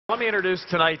Let me introduce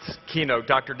tonight's keynote,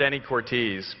 Dr. Denis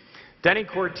Cortese. Denis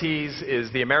Cortese is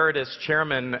the Emeritus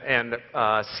Chairman and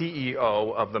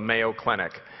CEO of the Mayo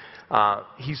Clinic.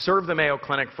 He served the Mayo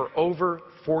Clinic for over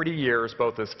 40 years,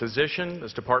 both as physician,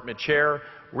 as department chair,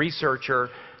 researcher,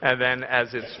 and then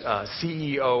as its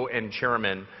CEO and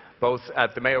chairman, both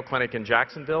at the Mayo Clinic in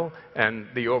Jacksonville and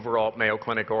the overall Mayo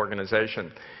Clinic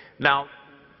organization. Now,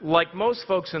 like most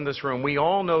folks in this room, we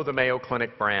all know the Mayo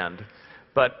Clinic brand,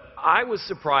 but I was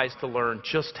surprised to learn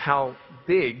just how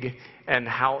big and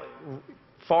how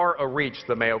far a reach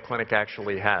the Mayo Clinic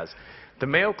actually has. The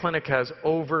Mayo Clinic has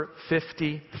over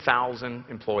 50,000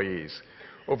 employees,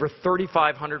 over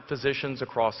 3,500 physicians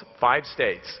across 5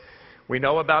 states. We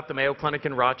know about the Mayo Clinic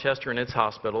in Rochester and its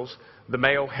hospitals, the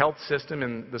Mayo Health System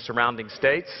in the surrounding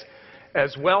states,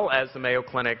 as well as the Mayo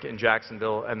Clinic in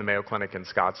Jacksonville and the Mayo Clinic in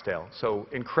Scottsdale. So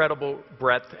incredible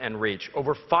breadth and reach.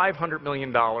 Over $500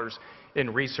 million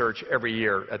in research every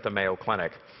year at the Mayo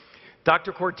Clinic.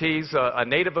 Dr. Cortese, a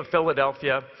native of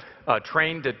Philadelphia,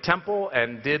 trained at Temple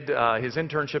and did his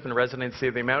internship and residency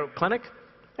at the Mayo Clinic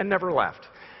and never left.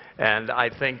 And I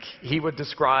think he would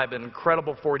describe an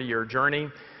incredible 40-year journey.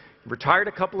 Retired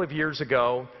a couple of years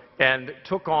ago and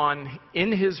took on,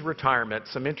 in his retirement,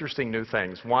 some interesting new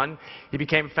things. One, he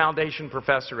became foundation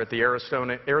professor at the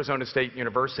Arizona State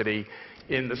University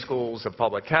in the schools of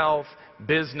public health,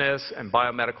 business, and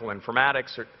biomedical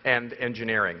informatics and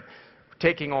engineering,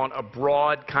 taking on a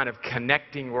broad kind of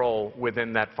connecting role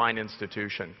within that fine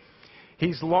institution.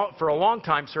 He's for a long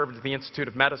time served at the Institute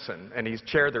of Medicine, and he's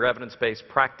chaired their evidence-based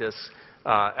practice,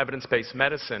 evidence-based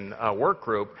medicine work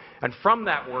group, and from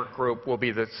that work group will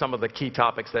be some of the key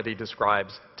topics that he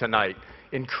describes tonight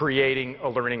in creating a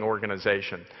learning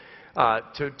organization.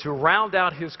 To round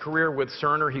out his career with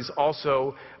Cerner, he's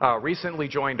also recently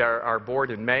joined our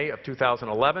board in May of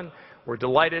 2011. We're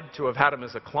delighted to have had him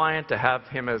as a client, to have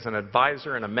him as an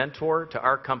advisor and a mentor to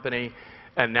our company,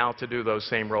 and now to do those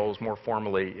same roles more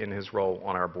formally in his role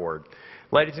on our board.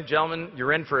 Ladies and gentlemen,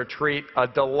 you're in for a treat, a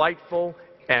delightful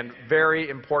and very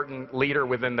important leader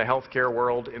within the healthcare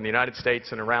world in the United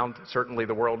States and around certainly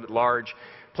the world at large.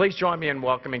 Please join me in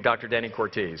welcoming Dr. Denis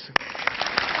Cortese.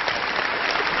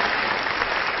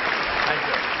 Thank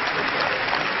you.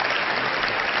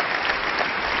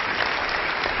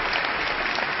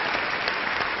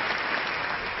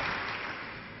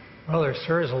 Well, there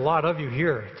sure is a lot of you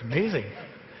here. It's amazing.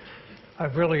 I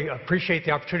really appreciate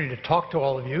the opportunity to talk to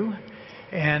all of you.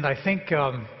 And I think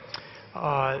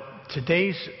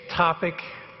today's topic,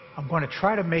 I'm going to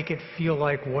try to make it feel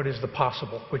like what is the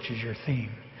possible, which is your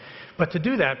theme. But to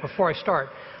do that, before I start,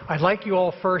 I'd like you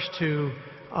all first to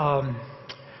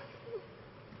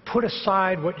put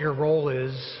aside what your role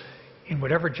is in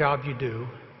whatever job you do.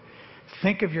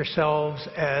 Think of yourselves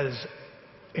as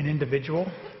an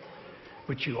individual,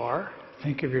 which you are.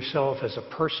 Think of yourself as a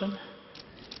person,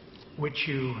 which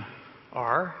you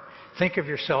are. Think of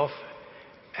yourself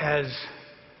as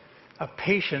a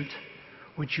patient,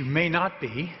 which you may not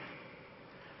be,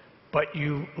 but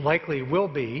you likely will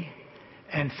be.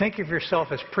 And think of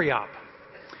yourself as pre-op.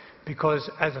 Because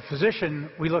as a physician,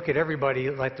 we look at everybody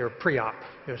like they're pre-op.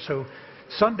 So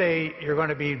someday you're going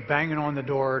to be banging on the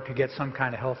door to get some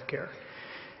kind of health care.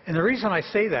 And the reason I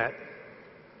say that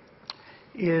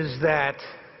is that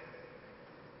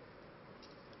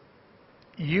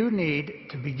you need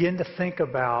to begin to think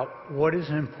about what is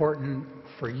important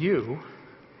for you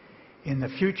in the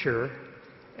future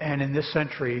and in this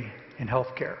century in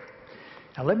healthcare.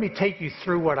 Now let me take you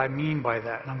through what I mean by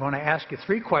that. And I'm going to ask you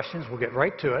 3 questions. We'll get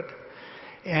right to it.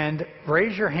 And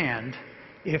raise your hand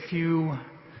if you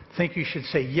think you should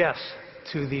say yes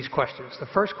to these questions. The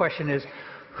first question is,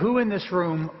 who in this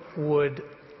room would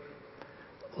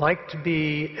like to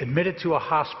be admitted to a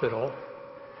hospital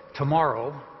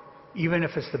tomorrow, even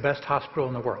if it's the best hospital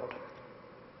in the world?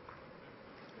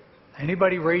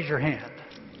 Anybody raise your hand?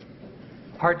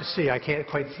 Hard to see. I can't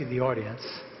quite see the audience.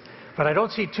 But I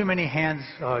don't see too many hands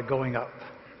going up.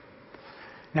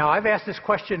 Now, I've asked this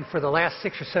question for the last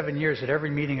 6 or 7 years at every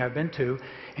meeting I've been to,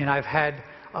 and I've had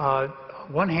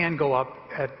one hand go up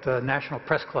at the National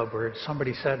Press Club where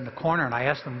somebody sat in the corner, and I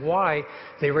asked them why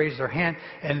they raised their hand,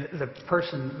 and the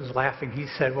person was laughing. He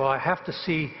said, well, I'm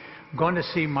going to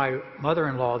see my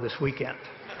mother-in-law this weekend.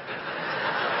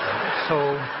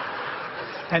 So,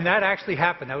 and that actually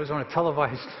happened. That was on a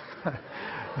televised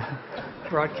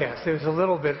broadcast. It was a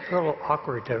little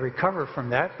awkward to recover from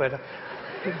that, but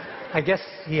I guess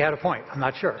he had a point. I'm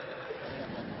not sure.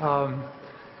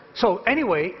 So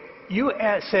anyway, you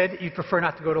said you prefer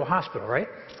not to go to a hospital, right?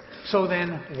 So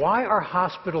then, why are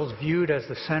hospitals viewed as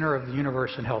the center of the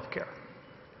universe in healthcare?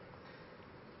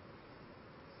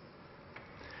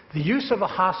 The use of a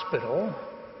hospital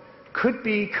could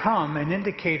become an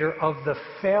indicator of the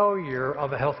failure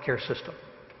of a healthcare system.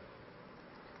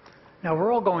 Now,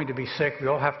 we're all going to be sick. We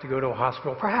all have to go to a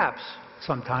hospital, perhaps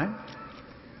sometime,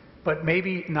 but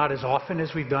maybe not as often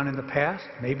as we've done in the past,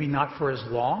 maybe not for as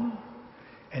long,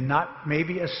 and not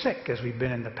maybe as sick as we've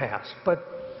been in the past. But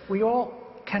we all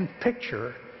can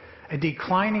picture a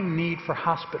declining need for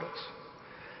hospitals.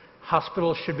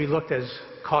 Hospitals should be looked as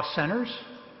cost centers.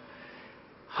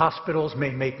 Hospitals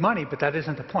may make money, but that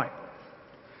isn't the point.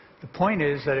 The point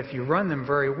is that if you run them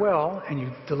very well and you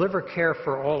deliver care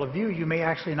for all of you, you may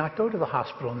actually not go to the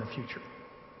hospital in the future.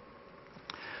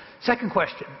 Second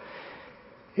question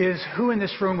is, who in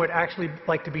this room would actually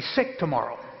like to be sick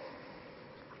tomorrow?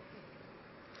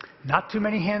 Not too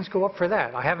many hands go up for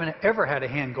that. I haven't ever had a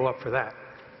hand go up for that.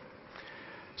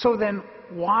 So then,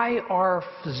 why are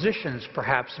physicians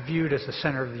perhaps viewed as the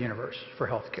center of the universe for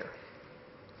healthcare?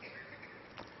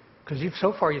 Because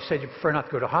so far you've said you prefer not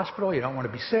to go to a hospital, you don't want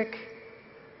to be sick.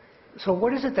 So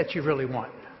what is it that you really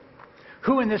want?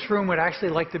 Who in this room would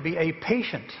actually like to be a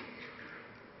patient?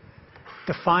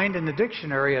 Defined in the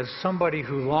dictionary as somebody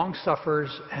who long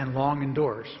suffers and long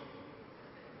endures.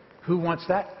 Who wants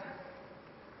that?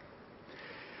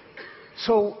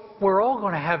 So we're all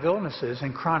going to have illnesses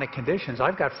and chronic conditions.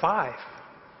 I've got 5.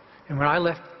 And when I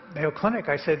left Mayo Clinic,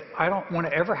 I said, I don't want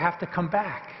to ever have to come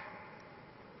back.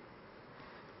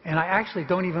 And I actually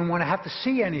don't even want to have to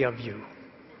see any of you.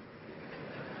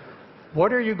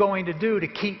 What are you going to do to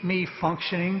keep me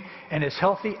functioning and as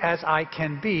healthy as I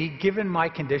can be, given my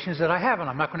conditions that I have? And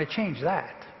I'm not going to change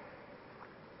that.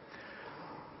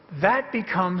 That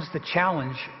becomes the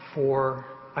challenge for,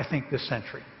 I think, this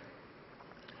century.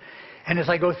 And as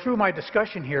I go through my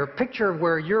discussion here, picture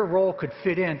where your role could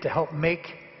fit in to help make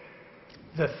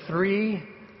the 3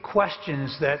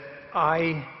 questions that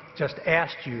I just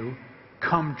asked you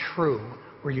come true,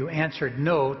 where you answered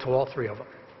no to all 3 of them.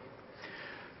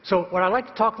 So what I'd like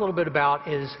to talk a little bit about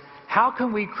is, how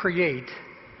can we create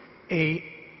a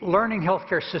learning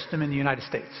healthcare system in the United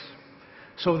States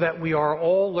so that we are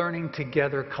all learning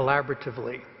together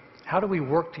collaboratively? How do we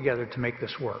work together to make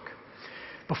this work?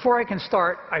 Before I can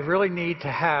start, I really need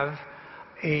to have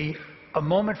a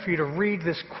moment for you to read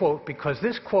this quote, because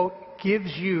this quote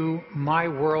gives you my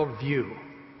worldview.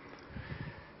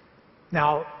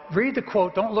 Now, read the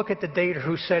quote. Don't look at the date or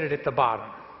who said it at the bottom.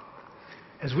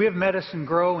 As we have medicine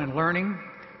grow in learning,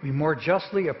 we more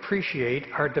justly appreciate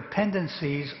our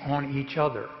dependencies on each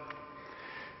other.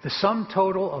 The sum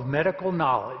total of medical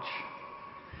knowledge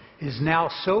is now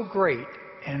so great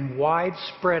and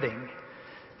widespreading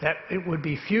that it would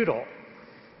be futile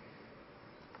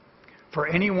for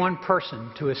any one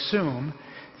person to assume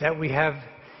that we have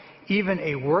even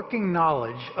a working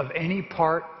knowledge of any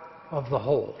part of the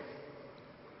whole.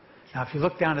 Now, if you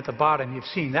look down at the bottom, you've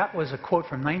seen that was a quote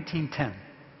from 1910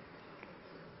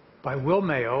 by Will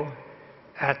Mayo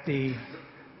at the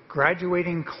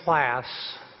graduating class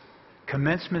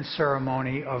commencement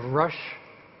ceremony of Rush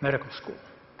Medical School,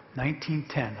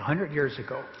 1910, 100 years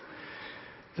ago.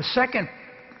 The second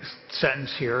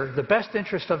sentence here, the best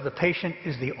interest of the patient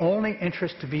is the only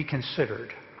interest to be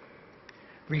considered,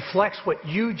 reflects what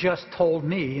you just told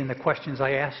me in the questions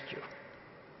I asked you.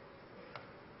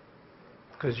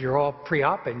 Because you're all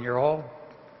pre-op and you're all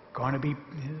going to be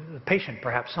a patient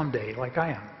perhaps someday, like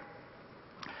I am.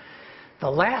 The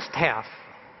last half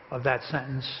of that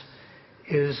sentence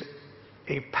is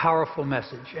a powerful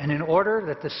message. And in order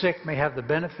that the sick may have the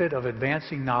benefit of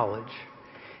advancing knowledge,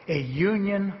 a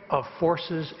union of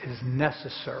forces is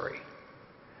necessary.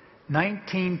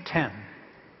 1910.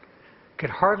 Could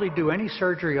hardly do any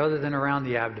surgery other than around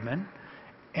the abdomen.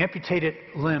 Amputated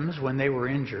limbs when they were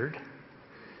injured.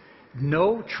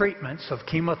 No treatments of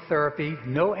chemotherapy,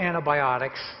 no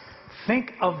antibiotics.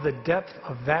 Think of the depth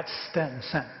of that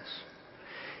sentence.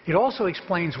 It also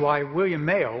explains why William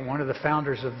Mayo, one of the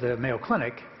founders of the Mayo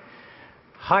Clinic,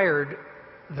 hired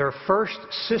their first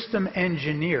system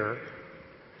engineer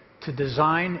to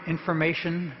design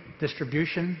information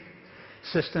distribution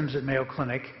systems at Mayo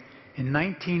Clinic in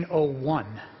 1901.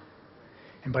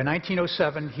 And by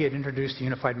 1907, he had introduced the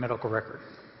Unified Medical Record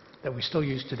that we still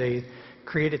use today,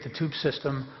 created the tube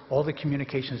system, all the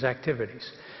communications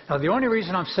activities. Now, the only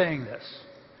reason I'm saying this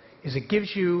is it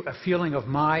gives you a feeling of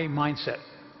my mindset,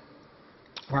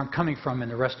 where I'm coming from in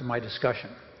the rest of my discussion.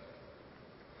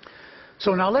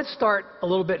 So now let's start a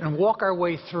little bit and walk our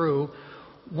way through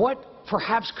what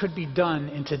perhaps could be done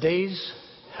in today's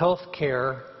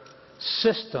healthcare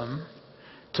system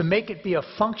to make it be a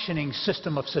functioning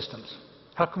system of systems.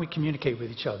 How can we communicate with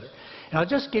each other? And I'll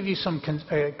just give you some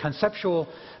conceptual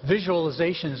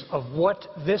visualizations of what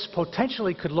this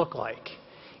potentially could look like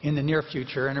in the near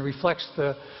future, and it reflects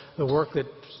the work that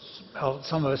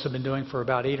some of us have been doing for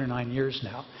about 8 or 9 years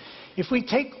now. If we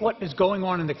take what is going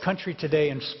on in the country today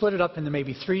and split it up into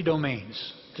maybe 3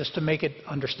 domains, just to make it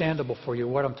understandable for you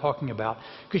what I'm talking about,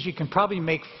 because you can probably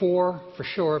make 4 for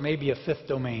sure, maybe a 5th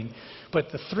domain,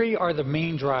 but the 3 are the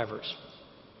main drivers.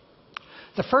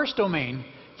 The first domain,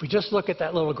 if we just look at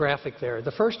that little graphic there,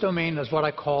 the first domain is what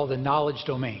I call the knowledge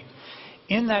domain.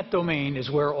 In that domain is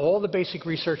where all the basic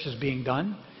research is being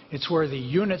done. It's where the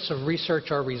units of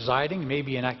research are residing,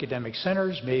 maybe in academic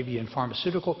centers, maybe in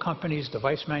pharmaceutical companies,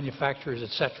 device manufacturers,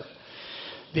 etc.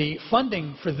 The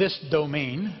funding for this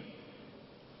domain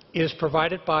is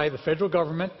provided by the federal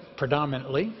government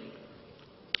predominantly.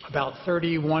 About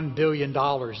 $31 billion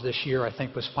this year, I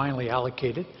think, was finally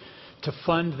allocated to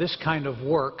fund this kind of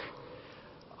work.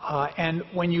 And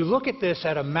when you look at this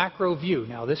at a macro view,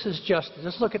 now this is just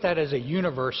look at that as a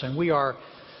universe, and we are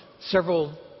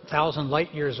several thousand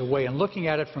light years away, and looking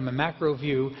at it from a macro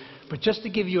view, but just to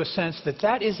give you a sense that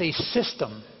that is a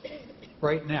system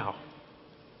right now.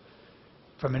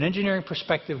 From an engineering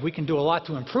perspective, we can do a lot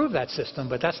to improve that system,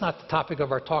 but that's not the topic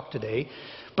of our talk today.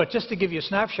 But just to give you a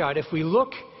snapshot, if we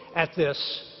look at this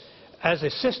as a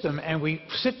system and we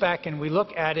sit back and we look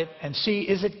at it and see,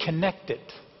 is it connected?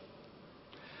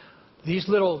 These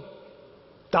little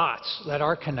dots that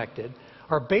are connected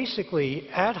are basically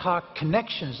ad hoc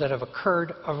connections that have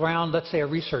occurred around, let's say, a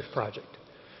research project.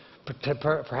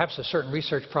 Perhaps a certain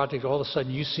research project, all of a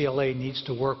sudden UCLA needs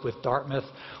to work with Dartmouth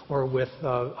or with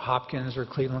Hopkins or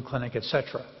Cleveland Clinic,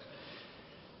 etc.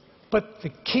 But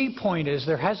the key point is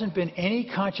there hasn't been any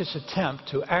conscious attempt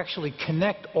to actually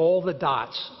connect all the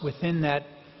dots within that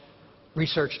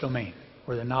research domain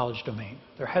or the knowledge domain.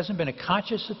 There hasn't been a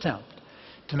conscious attempt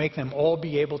to make them all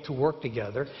be able to work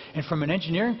together. And from an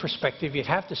engineering perspective, you'd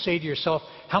have to say to yourself,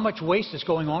 how much waste is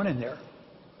going on in there?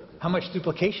 How much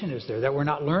duplication is there that we're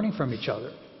not learning from each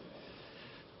other?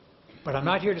 But I'm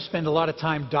not here to spend a lot of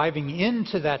time diving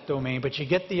into that domain, but you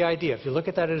get the idea. If you look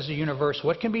at that as a universe,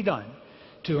 what can be done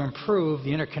to improve the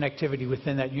interconnectivity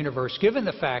within that universe, given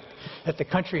the fact that the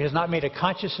country has not made a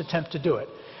conscious attempt to do it?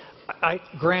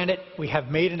 Granted, we have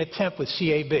made an attempt with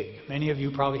CA-BIG. Many of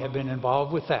you probably have been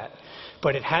involved with that.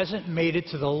 But it hasn't made it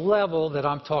to the level that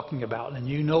I'm talking about, and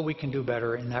you know we can do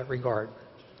better in that regard.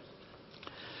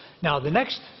 Now, the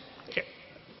next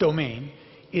domain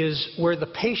is where the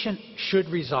patient should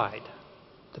reside.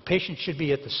 The patient should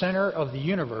be at the center of the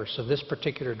universe of this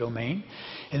particular domain.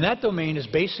 And that domain is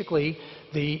basically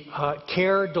the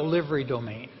care delivery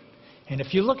domain. And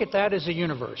if you look at that as a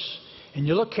universe, and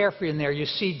you look carefully in there, you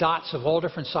see dots of all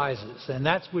different sizes. And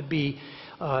that would be,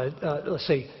 let's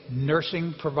say,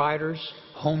 nursing providers,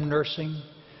 home nursing,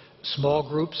 small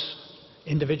groups,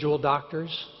 individual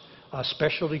doctors,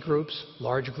 specialty groups,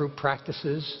 large group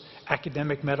practices,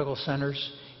 academic medical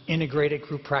centers, integrated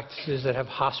group practices that have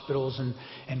hospitals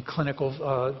and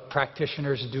clinical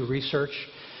practitioners that do research.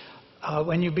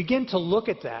 When you begin to look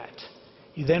at that,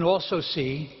 you then also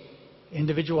see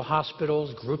individual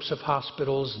hospitals, groups of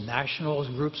hospitals, national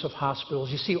groups of hospitals.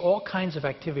 You see all kinds of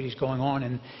activities going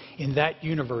on in that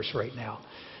universe right now.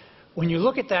 When you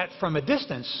look at that from a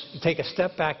distance, you take a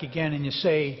step back again and you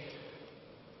say,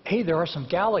 hey, there are some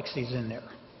galaxies in there.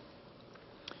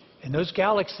 And those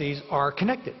galaxies are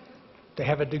connected. They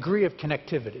have a degree of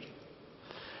connectivity.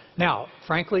 Now,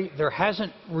 frankly, there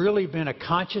hasn't really been a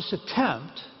conscious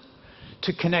attempt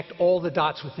to connect all the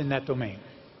dots within that domain.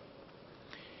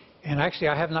 And actually,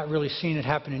 I have not really seen it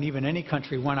happen in even any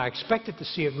country. When I expected to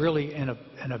see it really in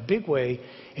a big way,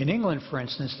 in England, for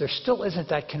instance, there still isn't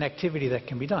that connectivity that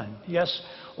can be done. Yes,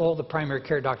 all the primary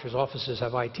care doctors' offices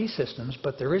have IT systems,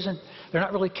 but they're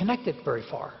not really connected very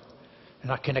far.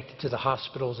 They're not connected to the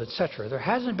hospitals, etc. There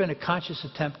hasn't been a conscious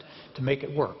attempt to make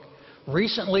it work.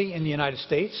 Recently, in the United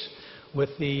States, with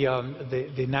the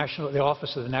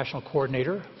Office of the National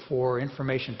Coordinator for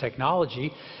Information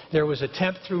Technology, there was an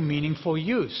attempt through meaningful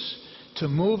use to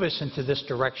move us into this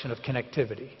direction of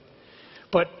connectivity.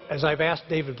 But as I've asked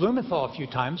David Blumenthal a few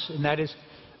times, and that is,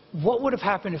 what would have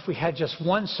happened if we had just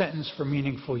one sentence for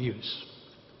meaningful use?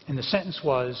 And the sentence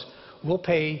was, we'll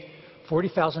pay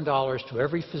 $40,000 to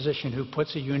every physician who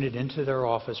puts a unit into their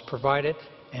office, provided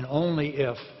and only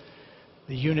if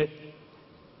the unit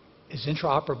is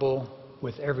interoperable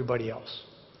with everybody else.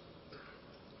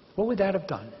 What would that have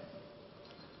done?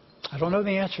 I don't know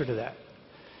the answer to that.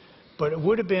 But it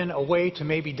would have been a way to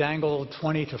maybe dangle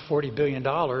 $20 to $40 billion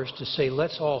to say,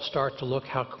 let's all start to look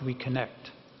how can we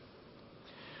connect.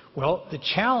 Well, the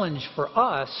challenge for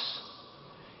us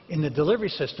in the delivery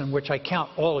system, which I count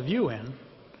all of you in,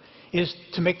 is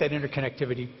to make that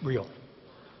interconnectivity real.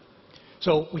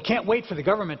 So we can't wait for the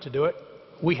government to do it.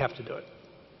 We have to do it.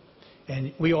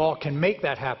 And we all can make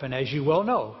that happen, as you well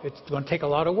know. It's going to take a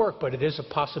lot of work, but it is a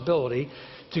possibility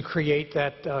to create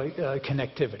that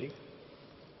connectivity.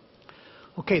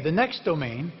 Okay, the next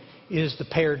domain is the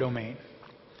payer domain.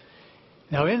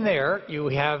 Now in there, you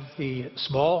have the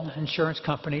small insurance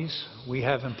companies. We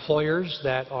have employers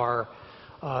that are,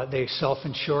 they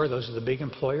self-insure. Those are the big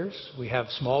employers. We have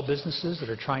small businesses that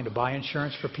are trying to buy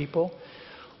insurance for people.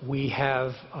 We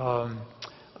have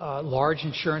large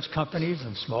insurance companies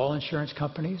and small insurance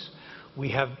companies. We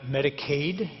have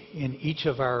Medicaid in each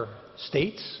of our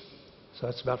states. So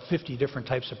that's about 50 different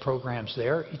types of programs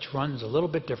there. Each runs a little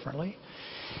bit differently.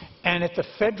 And at the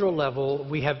federal level,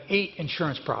 we have 8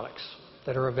 insurance products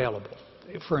that are available.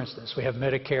 For instance, we have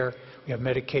Medicare, we have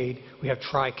Medicaid, we have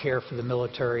TRICARE for the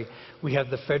military, we have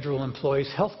the Federal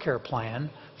Employees Health Care Plan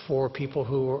for people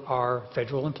who are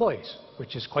federal employees,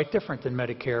 which is quite different than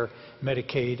Medicare,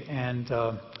 Medicaid, and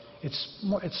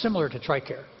it's similar to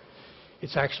TRICARE.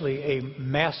 It's actually a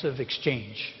massive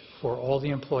exchange for all the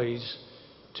employees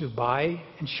to buy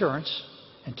insurance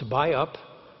and to buy up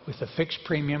with a fixed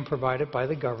premium provided by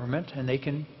the government, and they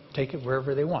can take it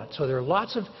wherever they want. So there are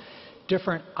lots of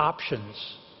different options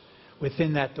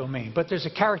within that domain. But there's a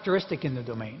characteristic in the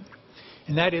domain,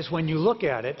 and that is when you look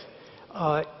at it,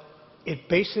 it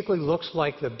basically looks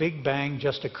like the Big Bang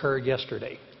just occurred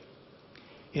yesterday.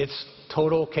 It's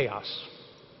total chaos.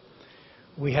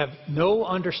 We have no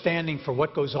understanding for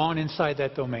what goes on inside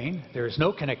that domain. There is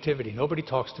no connectivity. Nobody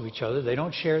talks to each other. They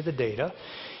don't share the data.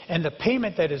 And the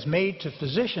payment that is made to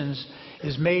physicians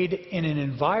is made in an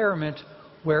environment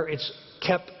where it's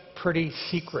kept pretty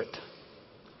secret.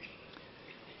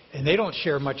 And they don't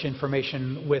share much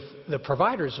information with the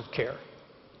providers of care.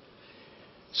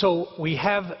 So we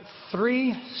have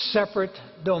 3 separate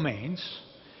domains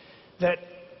that,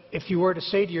 if you were to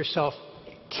say to yourself,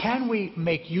 can we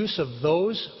make use of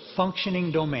those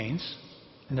functioning domains,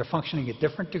 and they're functioning at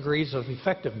different degrees of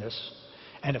effectiveness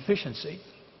and efficiency,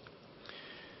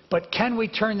 but can we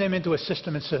turn them into a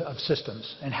system of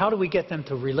systems? And how do we get them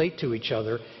to relate to each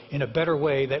other in a better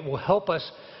way that will help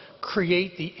us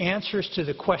create the answers to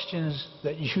the questions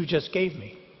that you just gave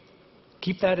me?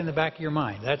 Keep that in the back of your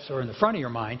mind, or in the front of your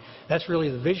mind. That's really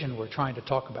the vision we're trying to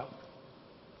talk about.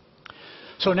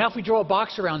 So now if we draw a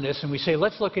box around this and we say,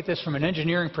 let's look at this from an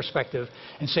engineering perspective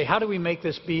and say, how do we make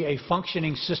this be a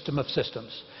functioning system of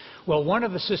systems? Well, one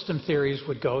of the system theories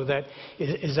would go that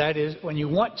is when you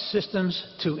want systems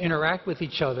to interact with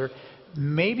each other,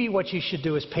 maybe what you should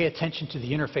do is pay attention to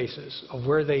the interfaces of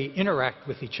where they interact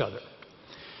with each other.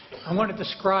 I want to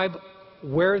describe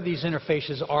where these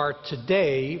interfaces are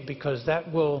today, because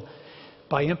that will,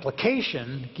 by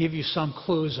implication, give you some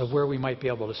clues of where we might be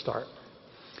able to start.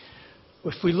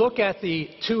 If we look at the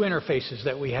 2 interfaces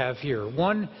that we have here,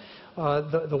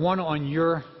 the one on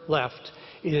your left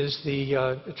is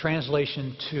the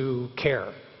translation to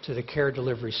care, to the care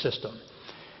delivery system.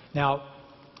 Now,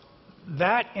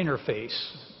 that interface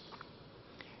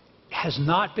has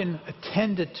not been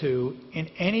attended to in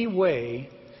any way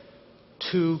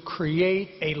to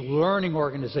create a learning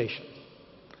organization.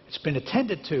 It's been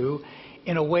attended to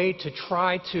in a way to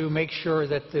try to make sure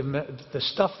that the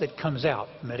stuff that comes out,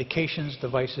 medications,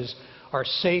 devices, are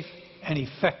safe and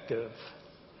effective.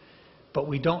 But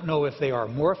we don't know if they are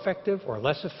more effective or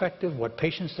less effective, what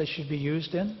patients they should be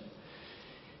used in.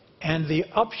 And the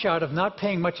upshot of not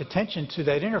paying much attention to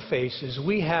that interface is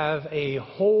we have a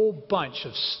whole bunch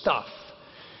of stuff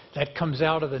that comes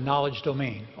out of the knowledge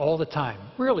domain all the time.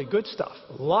 Really good stuff.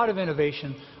 A lot of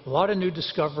innovation, a lot of new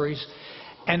discoveries.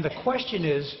 And the question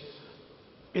is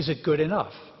it good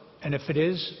enough? And if it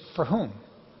is, for whom?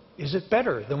 Is it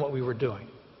better than what we were doing?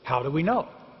 How do we know?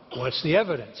 What's the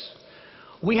evidence?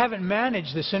 We haven't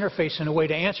managed this interface in a way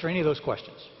to answer any of those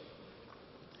questions.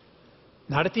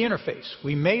 Not at the interface.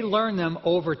 We may learn them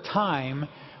over time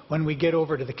when we get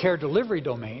over to the care delivery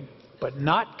domain, but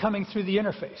not coming through the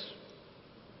interface.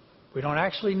 We don't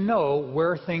actually know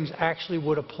where things actually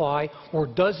would apply, or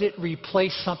does it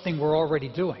replace something we're already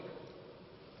doing?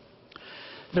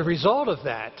 The result of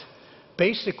that,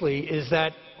 basically, is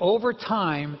that over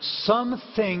time, some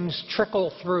things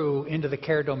trickle through into the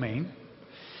care domain.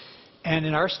 And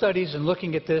in our studies and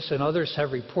looking at this, and others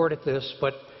have reported this,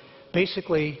 but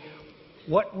basically,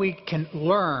 what we can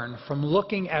learn from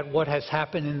looking at what has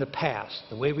happened in the past,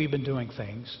 the way we've been doing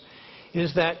things,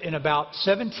 is that in about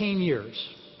 17 years,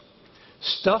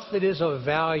 stuff that is of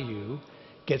value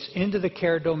gets into the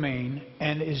care domain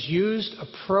and is used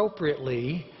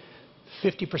appropriately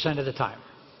 50% of the time.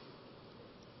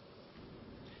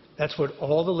 That's what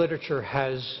all the literature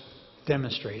has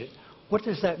demonstrated. What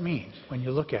does that mean when you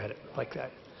look at it like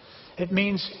that? It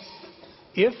means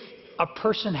if a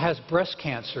person has breast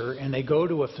cancer and they go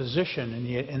to a physician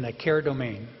in the care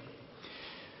domain,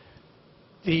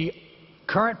 the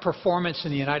current performance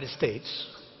in the United States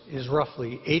is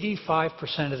roughly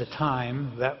 85% of the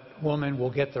time that woman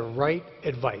will get the right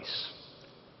advice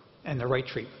and the right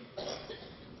treatment.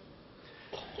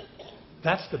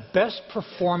 That's the best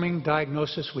performing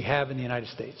diagnosis we have in the United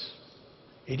States.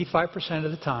 85%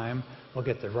 of the time we'll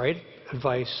get the right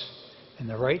advice and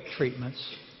the right treatments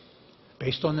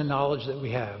based on the knowledge that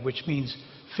we have, which means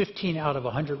 15 out of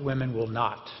 100 women will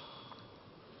not.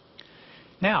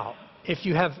 Now, if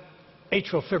you have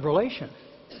atrial fibrillation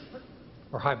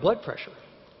or high blood pressure,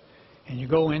 and you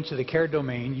go into the care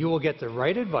domain, you will get the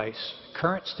right advice,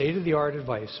 current state-of-the-art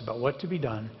advice about what to be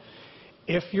done,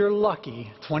 if you're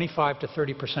lucky, 25 to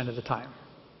 30% of the time.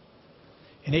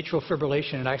 In atrial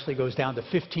fibrillation, it actually goes down to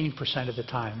 15% of the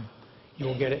time you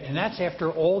will get it, and that's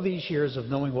after all these years of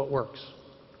knowing what works.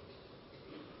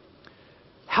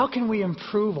 How can we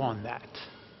improve on that?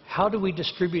 How do we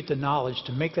distribute the knowledge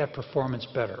to make that performance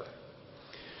better?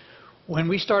 When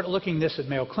we started looking at this at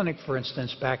Mayo Clinic, for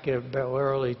instance, back in the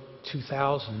early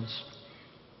 2000s,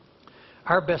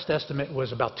 our best estimate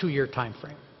was about a 2-year time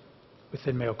frame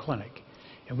within Mayo Clinic.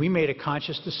 And we made a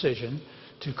conscious decision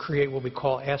to create what we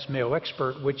call Ask Mayo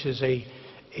Expert, which is a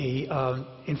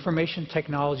information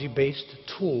technology-based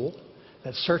tool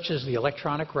that searches the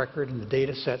electronic record and the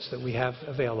data sets that we have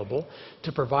available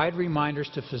to provide reminders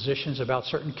to physicians about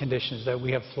certain conditions that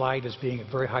we have flagged as being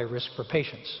at very high risk for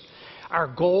patients. Our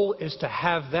goal is to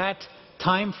have that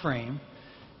time frame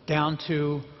down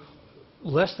to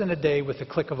less than a day with the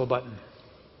click of a button,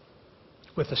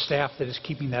 with a staff that is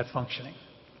keeping that functioning.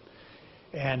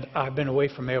 And I've been away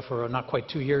from Mayo for not quite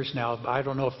 2 years now. I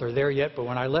don't know if they're there yet, but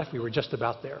when I left, we were just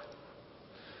about there.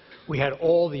 We had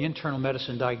all the internal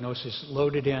medicine diagnosis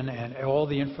loaded in and all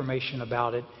the information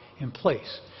about it in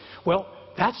place. Well,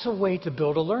 that's a way to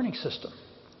build a learning system.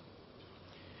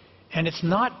 And it's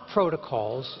not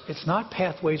protocols, it's not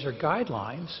pathways or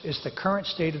guidelines, it's the current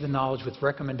state of the knowledge with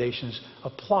recommendations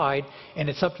applied, and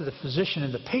it's up to the physician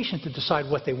and the patient to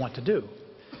decide what they want to do.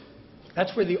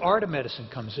 That's where the art of medicine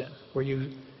comes in, where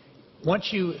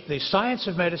the science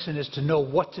of medicine is to know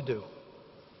what to do.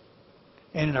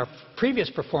 And in our previous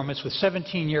performance with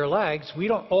 17-year lags, we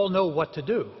don't all know what to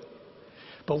do.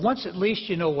 But once at least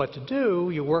you know what to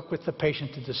do, you work with the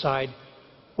patient to decide,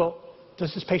 well,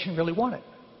 does this patient really want it?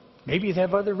 Maybe they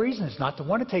have other reasons not to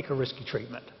want to take a risky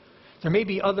treatment. There may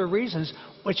be other reasons,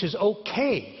 which is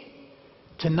okay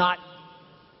to not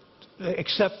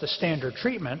accept the standard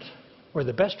treatment or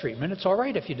the best treatment. It's all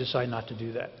right if you decide not to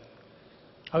do that.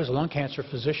 I was a lung cancer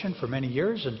physician for many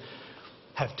years and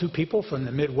have 2 people from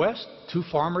the Midwest. 2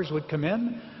 farmers would come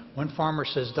in. One farmer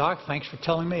says, "Doc, thanks for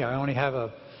telling me I only have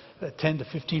a 10 to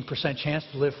 15% chance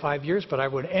to live 5 years, but I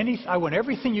want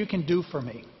everything you can do for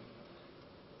me."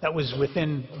 That was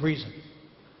within reason.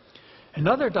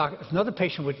 Another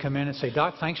patient would come in and say,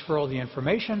 "Doc, thanks for all the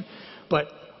information,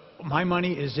 but my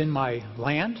money is in my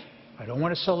land. I don't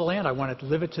want to sell the land. I want to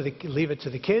leave it to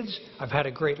the kids. I've had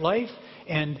a great life,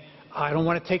 and I don't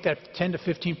want to take that 10 to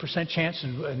 15% chance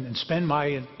and spend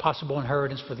my possible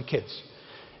inheritance for the kids.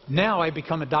 Now I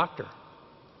become a doctor,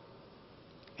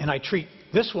 and I treat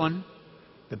this one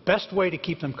the best way to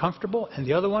keep them comfortable, and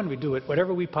the other one, we do it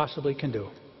whatever we possibly can do.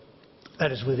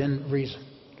 That is within reason."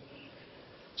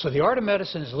 So the art of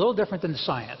medicine is a little different than the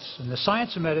science. And the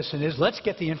science of medicine is let's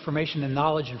get the information and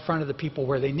knowledge in front of the people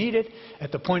where they need it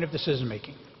at the point of decision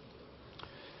making.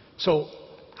 So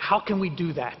how can we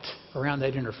do that around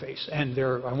that interface? And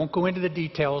I won't go into the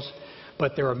details,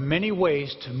 but there are many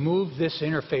ways to move this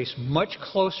interface much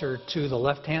closer to the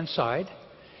left-hand side,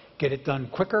 get it done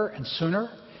quicker and sooner.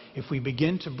 If we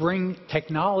begin to bring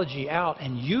technology out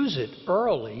and use it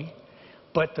early,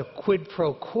 but the quid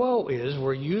pro quo is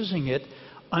we're using it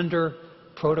under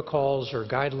protocols or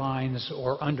guidelines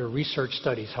or under research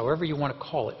studies, however you want to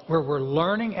call it, where we're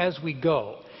learning as we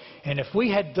go. And if we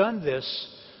had done this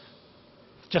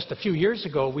just a few years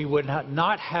ago, we would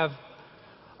not have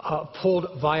pulled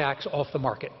Viax off the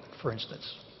market, for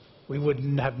instance. We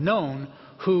wouldn't have known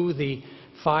who the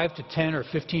 5 to 10 or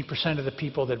 15% of the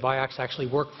people that Viax actually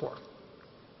worked for.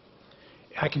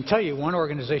 I can tell you one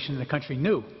organization in the country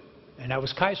knew, and that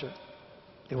was Kaiser.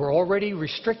 They were already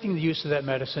restricting the use of that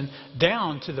medicine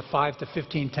down to the 5 to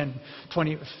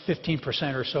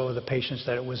 15% or so of the patients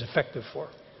that it was effective for,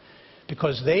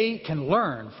 because they can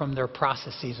learn from their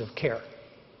processes of care.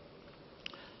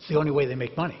 It's the only way they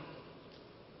make money.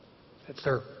 It's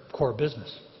their core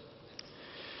business.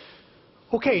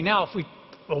 Okay, now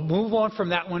we'll move on from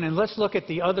that one and let's look at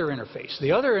the other interface.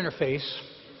 The other interface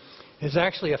is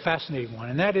actually a fascinating one,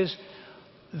 and that is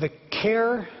the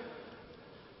care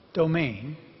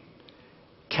domain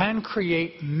can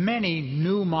create many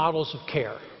new models of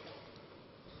care,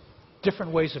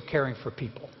 different ways of caring for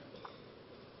people.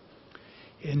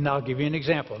 And I'll give you an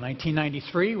example. In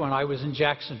 1993, when I was in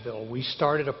Jacksonville, we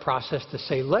started a process to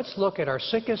say, let's look at our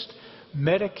sickest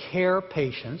Medicare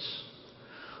patients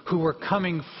who were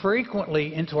coming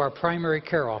frequently into our primary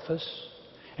care office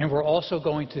and were also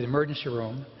going to the emergency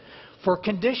room for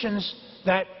conditions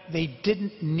that they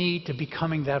didn't need to be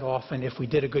coming that often if we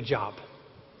did a good job.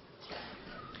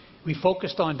 We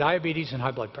focused on diabetes and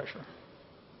high blood pressure.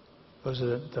 Those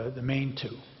are the main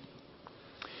two.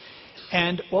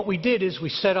 And what we did is we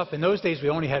set up, in those days we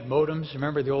only had modems.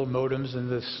 Remember the old modems and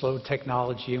the slow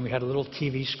technology, and we had a little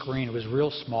TV screen. It was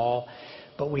real small.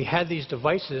 But we had these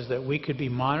devices that we could be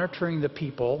monitoring the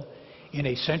people in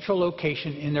a central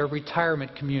location in their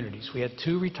retirement communities. We had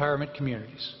 2 retirement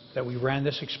communities that we ran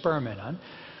this experiment on.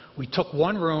 We took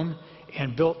one room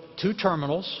and built 2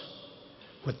 terminals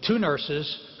with 2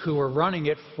 nurses who were running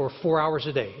it for 4 hours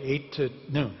a day, 8 to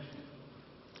noon.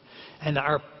 And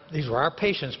these were our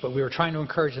patients, but we were trying to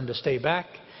encourage them to stay back,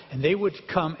 and they would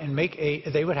come and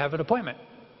they would have an appointment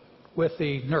with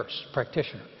the nurse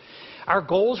practitioner. Our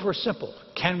goals were simple.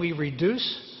 Can we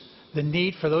reduce the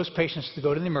need for those patients to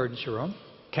go to the emergency room?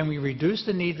 Can we reduce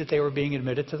the need that they were being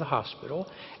admitted to the hospital?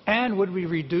 And would we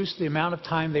reduce the amount of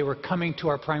time they were coming to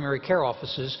our primary care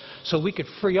offices so we could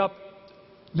free up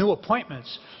new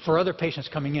appointments for other patients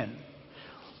coming in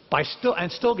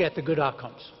and still get the good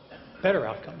outcomes, better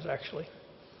outcomes actually.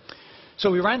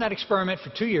 So we ran that experiment for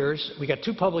 2 years. We got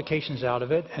 2 publications out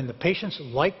of it, and the patients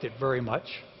liked it very much.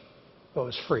 Well, it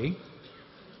was free.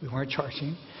 We weren't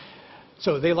charging.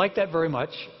 So they liked that very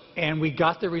much, and we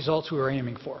got the results we were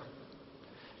aiming for.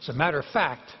 As a matter of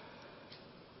fact,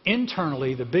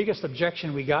 internally, the biggest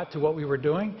objection we got to what we were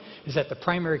doing is that the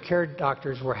primary care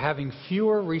doctors were having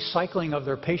fewer recycling of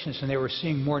their patients, and they were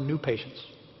seeing more new patients,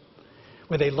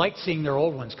 where they liked seeing their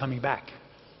old ones coming back.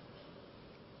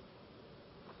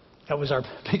 That was our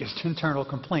biggest internal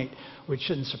complaint, which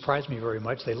shouldn't surprise me very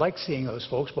much. They liked seeing those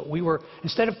folks, but we were,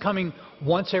 instead of coming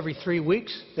once every 3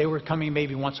 weeks, they were coming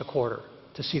maybe once a quarter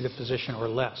to see the physician or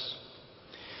less.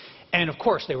 And of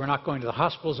course, they were not going to the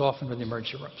hospitals often or the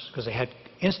emergency rooms because they had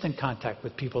instant contact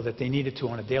with people that they needed to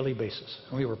on a daily basis.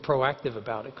 And we were proactive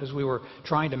about it because we were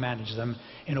trying to manage them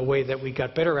in a way that we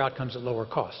got better outcomes at lower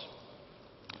costs.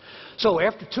 So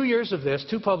after 2 years of this,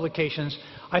 2 publications,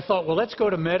 I thought, well, let's go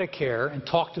to Medicare and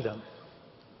talk to them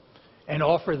and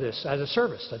offer this as a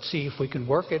service. Let's see if we can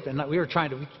work it. And we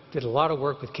did a lot of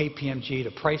work with KPMG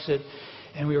to price it,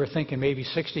 and we were thinking maybe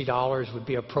 $60 would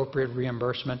be appropriate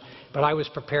reimbursement. But I was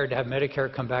prepared to have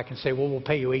Medicare come back and say, well, we'll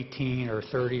pay you $18 or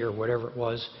 $30 or whatever it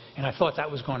was. And I thought that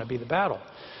was going to be the battle.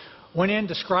 Went in,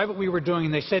 described what we were doing,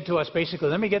 and they said to us basically,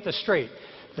 let me get this straight.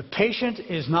 The patient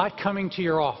is not coming to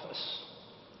your office.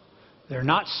 They're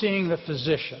not seeing the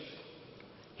physician.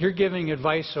 You're giving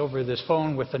advice over this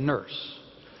phone with the nurse.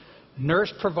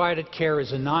 Nurse-provided care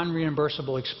is a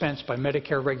non-reimbursable expense by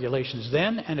Medicare regulations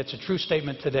then, and it's a true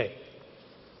statement today.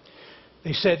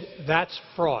 They said, that's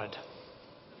fraud.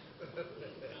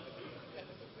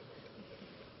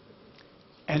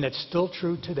 And it's still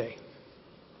true today,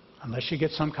 unless you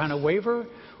get some kind of waiver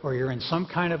or you're in some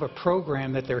kind of a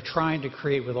program that they're trying to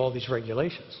create with all these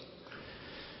regulations.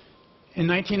 In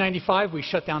 1995, we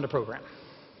shut down the program.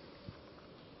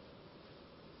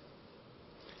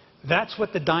 That's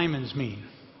what the diamonds mean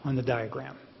on the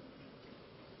diagram.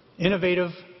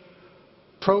 Innovative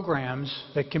programs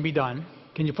that can be done.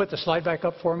 Can you put the slide back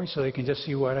up for me so they can just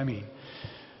see what I mean?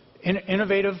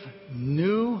 Innovative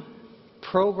new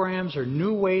programs or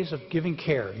new ways of giving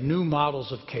care, new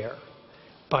models of care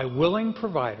by willing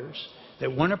providers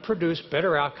that want to produce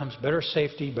better outcomes, better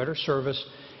safety, better service,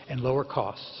 and lower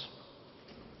costs.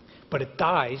 But it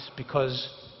dies because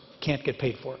you can't get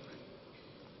paid for it.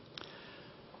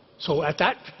 So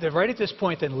right at this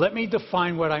point, then, let me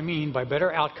define what I mean by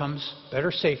better outcomes,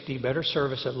 better safety, better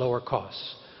service at lower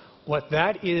costs. What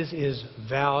that is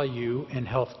value in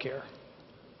healthcare.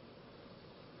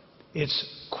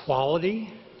 It's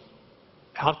quality,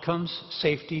 outcomes,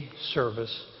 safety,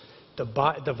 service,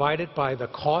 divided by the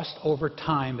cost over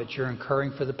time that you're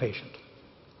incurring for the patient.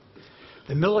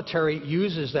 The military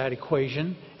uses that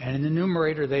equation, and in the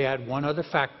numerator they add one other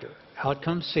factor,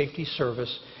 outcomes, safety,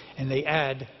 service, and they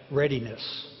add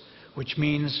readiness, which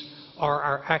means are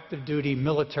our active duty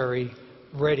military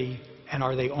ready, and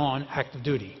are they on active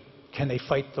duty? Can they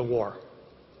fight the war?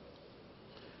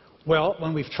 Well,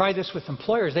 when we've tried this with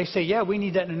employers, they say, yeah, we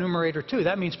need that in the numerator too.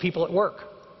 That means people at work.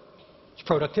 It's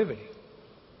productivity.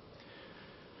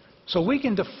 So we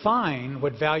can define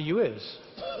what value is.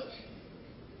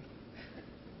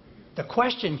 The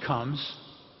question comes,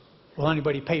 will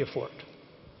anybody pay you for it?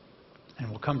 And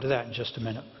we'll come to that in just a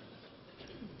minute.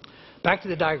 Back to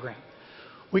the diagram.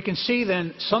 We can see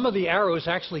then some of the arrows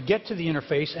actually get to the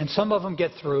interface and some of them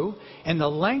get through. And the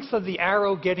length of the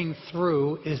arrow getting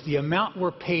through is the amount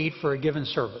we're paid for a given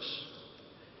service.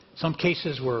 Some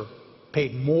cases we're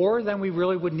paid more than we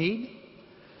really would need.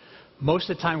 Most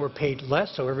of the time we're paid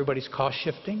less, so everybody's cost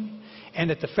shifting. And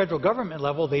at the federal government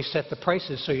level, they set the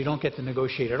prices so you don't get to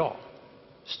negotiate at all.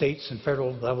 States and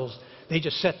federal levels, they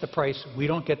just set the price. We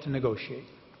don't get to negotiate.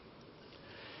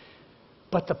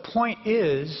 But the point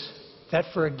is that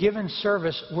for a given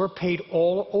service, we're paid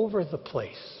all over the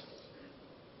place.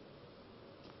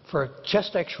 For a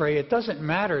chest x-ray, it doesn't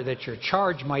matter that your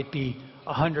charge might be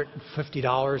 $150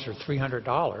 or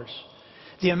 $300.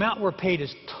 The amount we're paid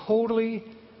is totally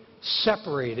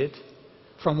separated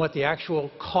from what the actual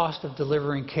cost of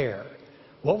delivering care.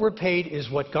 What we're paid is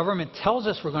what government tells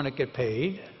us we're going to get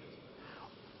paid,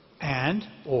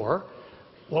 or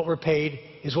what we're paid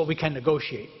is what we can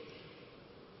negotiate.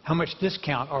 How much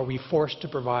discount are we forced to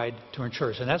provide to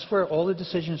insurers? And that's where all the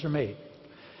decisions are made.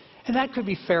 And that could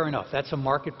be fair enough. That's a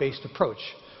market-based approach.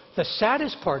 The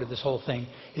saddest part of this whole thing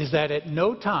is that at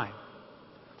no time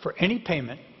for any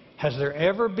payment has there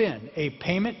ever been a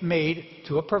payment made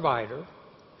to a provider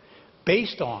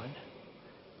based on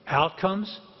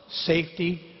outcomes,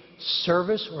 safety,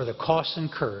 service, or the costs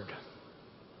incurred.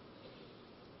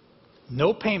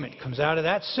 No payment comes out of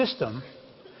that system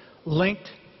linked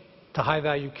to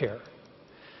high-value care.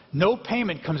 No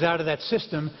payment comes out of that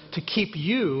system to keep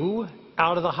you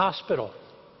out of the hospital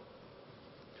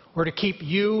or to keep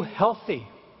you healthy.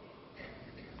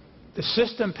 The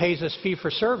system pays us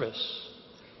fee-for-service,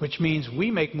 which means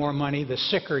we make more money the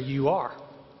sicker you are.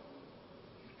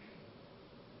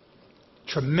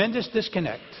 Tremendous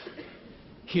disconnect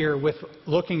here with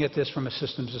looking at this from a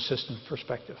systems-to-systems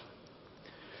perspective.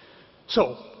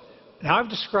 So, now I've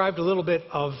described a little bit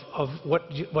of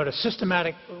what a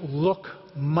systematic look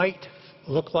might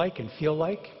look like and feel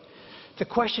like. The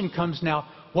question comes now,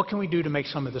 what can we do to make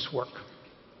some of this work?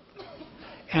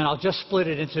 And I'll just split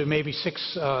it into maybe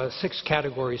six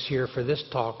categories here for this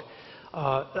talk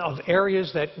of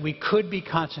areas that we could be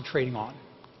concentrating on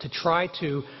to try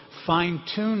to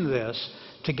fine-tune this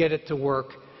to get it to work.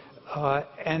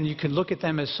 And you can look at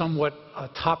them as somewhat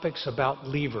topics about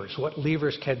levers, what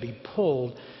levers can be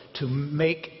pulled to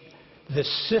make the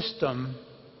system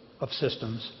of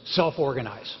systems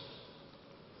self-organize.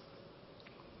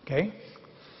 Okay?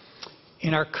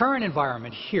 In our current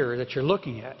environment here that you're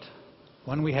looking at,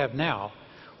 one we have now,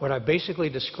 what I basically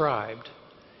described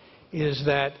is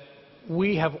that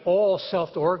we have all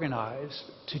self-organized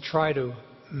to try to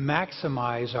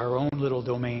maximize our own little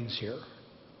domains here.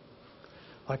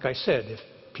 Like I said, if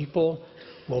people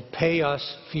will pay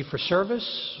us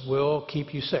fee-for-service, we'll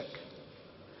keep you sick.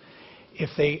 If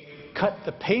they cut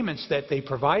the payments that they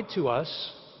provide to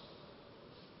us,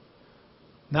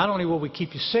 not only will we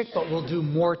keep you sick, but we'll do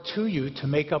more to you to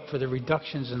make up for the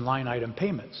reductions in line item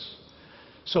payments.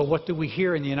 So what do we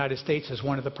hear in the United States as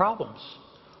one of the problems?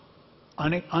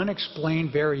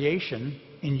 Unexplained variation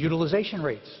in utilization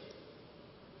rates.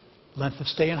 Length of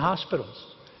stay in hospitals.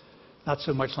 Not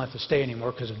so much length of stay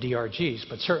anymore because of DRGs,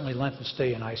 but certainly length of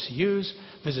stay in ICUs,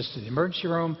 visits to the emergency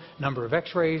room, number of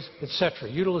x-rays, etc.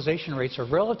 Utilization rates are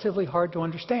relatively hard to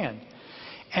understand.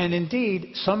 And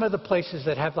indeed, some of the places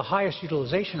that have the highest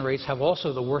utilization rates have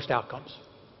also the worst outcomes.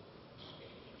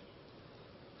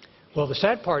 Well, the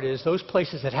sad part is those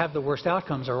places that have the worst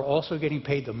outcomes are also getting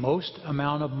paid the most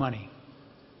amount of money.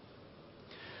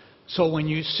 So when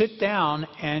you sit down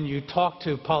and you talk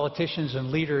to politicians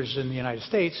and leaders in the United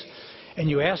States and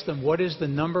you ask them what is the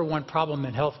 #1 problem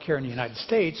in healthcare in the United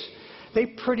States, they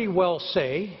pretty well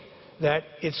say that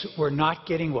we're not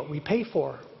getting what we pay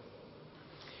for.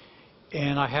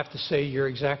 And I have to say you're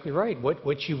exactly right.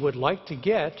 What you would like to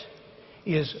get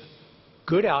is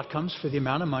good outcomes for the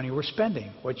amount of money we're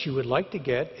spending. What you would like to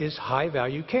get is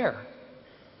high-value care.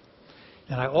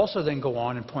 And I also then go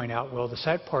on and point out, well, the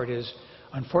sad part is,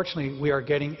 unfortunately, we are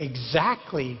getting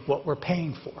exactly what we're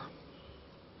paying for.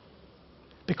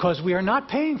 Because we are not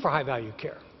paying for high-value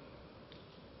care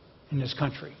in this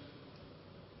country.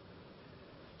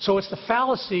 So it's the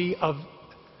fallacy of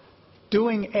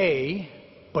doing A,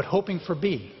 but hoping for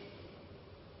B.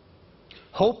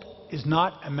 Hope is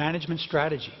not a management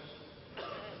strategy.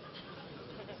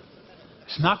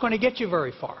 It's not going to get you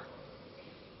very far.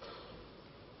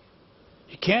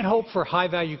 You can't hope for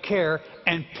high-value care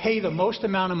and pay the most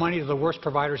amount of money to the worst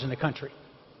providers in the country.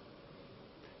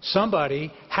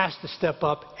 Somebody has to step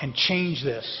up and change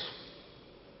this.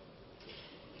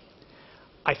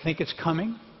 I think it's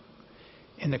coming.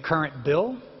 In the current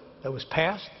bill that was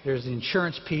passed, there's the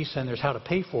insurance piece and there's how to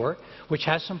pay for it, which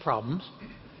has some problems.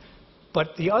 But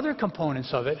the other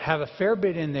components of it have a fair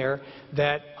bit in there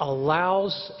that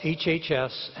allows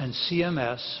HHS and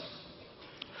CMS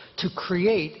to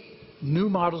create new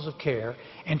models of care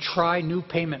and try new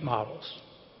payment models.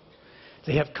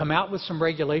 They have come out with some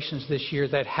regulations this year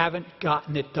that haven't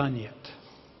gotten it done yet.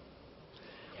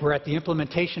 We're at the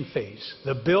implementation phase.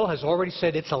 The bill has already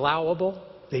said it's allowable.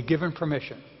 They've given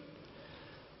permission.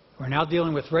 We're now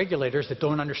dealing with regulators that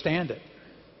don't understand it.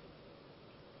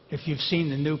 If you've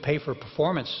seen the new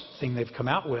pay-for-performance thing they've come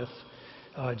out with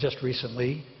just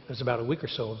recently, it was about a week or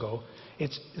so ago,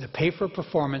 it's the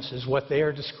pay-for-performance is what they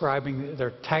are describing.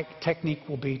 Their technique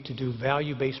will be to do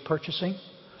value-based purchasing.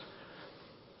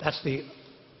 That's the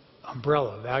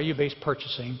umbrella, value-based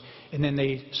purchasing. And then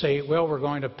they say, well, we're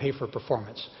going to pay for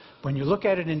performance. When you look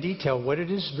at it in detail, what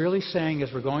it is really saying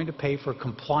is we're going to pay for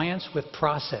compliance with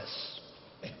process,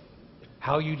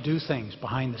 how you do things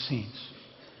behind the scenes,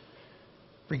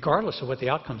 regardless of what the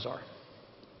outcomes are,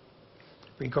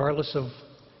 regardless of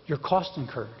your cost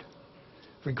incurred,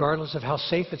 regardless of how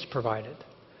safe it's provided.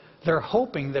 They're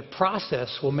hoping that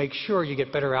process will make sure you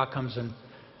get better outcomes and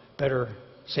better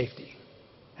safety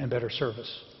and better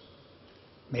service.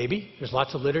 Maybe. There's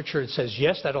lots of literature that says,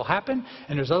 yes, that'll happen,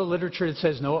 and there's other literature that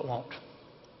says, no, it won't.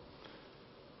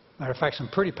 Matter of fact, some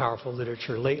pretty powerful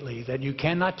literature lately that you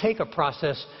cannot take a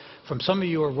process from some of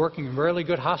you who are working in really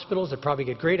good hospitals that probably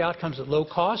get great outcomes at low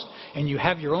cost, and you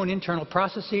have your own internal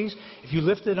processes. If you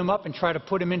lifted them up and try to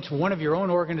put them into one of your own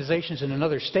organizations in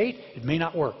another state, it may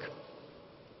not work.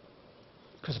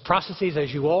 Because the processes,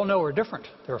 as you all know, are different.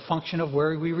 They're a function of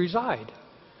where we reside.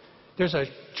 There's a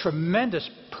tremendous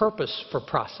purpose for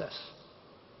process.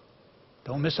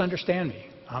 Don't misunderstand me.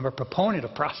 I'm a proponent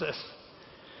of process.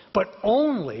 But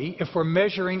only if we're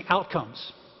measuring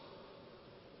outcomes.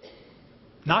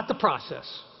 Not the process.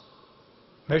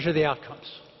 Measure the outcomes.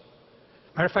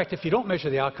 Matter of fact, if you don't measure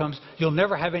the outcomes, you'll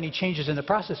never have any changes in the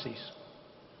processes.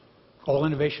 All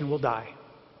innovation will die.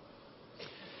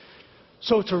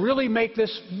 So to really make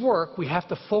this work, we have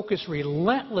to focus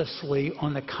relentlessly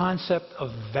on the concept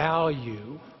of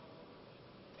value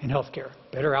in healthcare.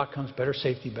 Better outcomes, better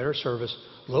safety, better service,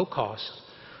 low cost,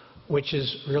 which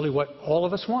is really what all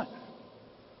of us want.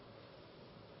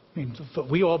 I mean,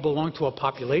 we all belong to a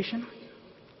population.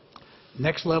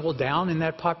 Next level down in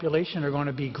that population are going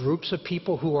to be groups of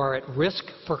people who are at risk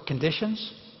for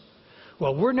conditions.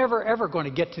 Well, we're never ever going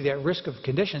to get to that risk of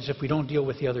conditions if we don't deal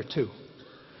with the other two.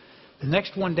 The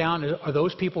next one down are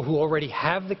those people who already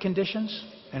have the conditions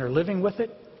and are living with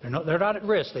it. They're not at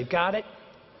risk. They've got it.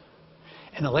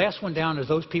 And the last one down is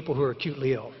those people who are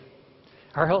acutely ill.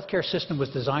 Our healthcare system was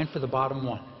designed for the bottom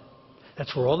one.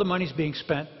 That's where all the money's being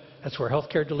spent. That's where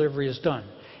healthcare delivery is done.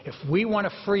 If we want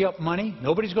to free up money,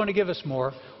 nobody's going to give us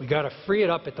more. We've got to free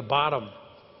it up at the bottom.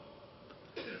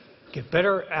 Get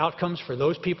better outcomes for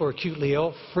those people who are acutely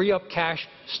ill. Free up cash.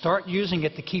 Start using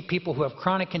it to keep people who have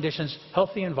chronic conditions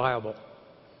healthy and viable.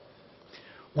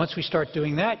 Once we start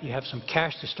doing that, you have some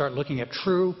cash to start looking at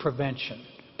true prevention,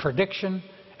 prediction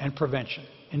and prevention,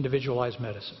 individualized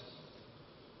medicine.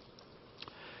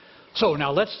 So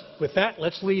now with that,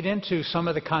 let's lead into some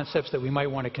of the concepts that we might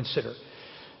want to consider.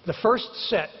 The first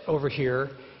set over here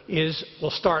is,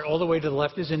 we'll start all the way to the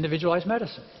left, is individualized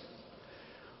medicine.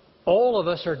 All of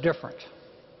us are different.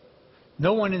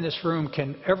 No one in this room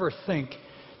can ever think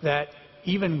that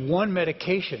even one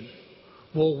medication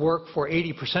will work for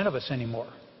 80% of us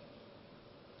anymore.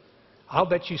 I'll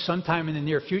bet you sometime in the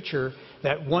near future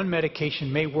that one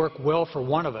medication may work well for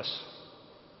one of us.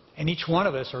 And each one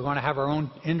of us are going to have our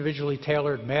own individually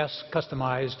tailored, mass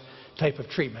customized type of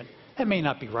treatment. That may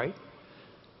not be right.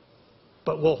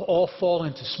 But we'll all fall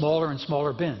into smaller and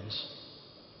smaller bins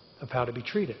of how to be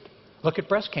treated. Look at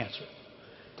breast cancer.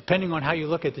 Depending on how you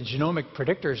look at the genomic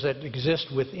predictors that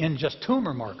exist within just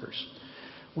tumor markers,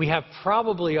 we have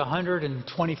probably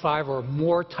 125 or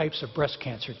more types of breast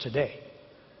cancer today.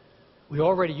 We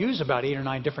already use about 8 or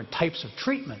 9 different types of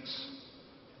treatments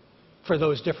for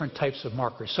those different types of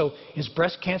markers. So is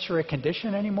breast cancer a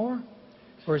condition anymore?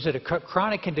 Or is it a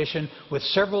chronic condition with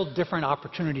several different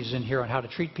opportunities in here on how to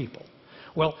treat people?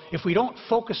 Well, if we don't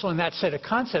focus on that set of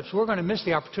concepts, we're going to miss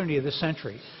the opportunity of this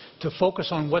century to focus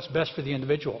on what's best for the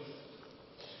individual.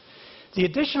 The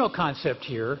additional concept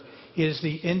here is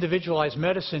the individualized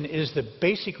medicine is the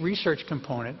basic research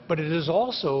component, but it is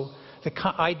also the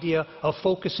idea of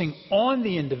focusing on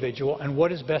the individual and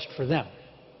what is best for them.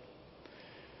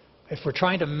 If we're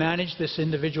trying to manage this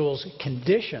individual's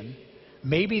condition,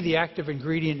 maybe the active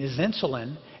ingredient is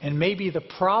insulin, and maybe the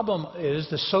problem is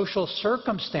the social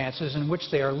circumstances in which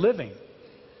they are living.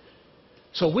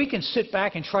 So we can sit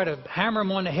back and try to hammer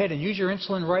them on the head and use your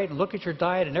insulin right and look at your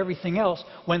diet and everything else,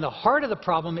 when the heart of the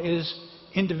problem is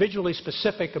individually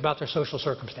specific about their social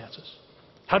circumstances.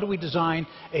 How do we design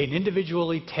an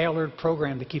individually tailored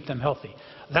program to keep them healthy?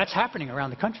 That's happening around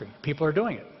the country. People are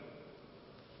doing it.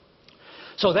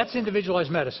 So that's individualized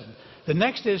medicine. The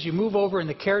next is you move over in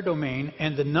the care domain,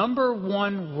 and the number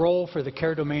one role for the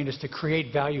care domain is to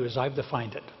create value as I've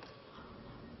defined it.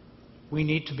 We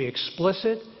need to be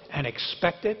explicit and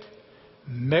expect it,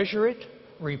 measure it,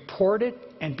 report it,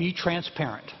 and be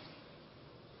transparent.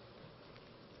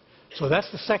 So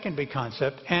that's the second big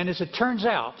concept. And as it turns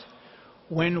out,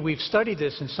 when we've studied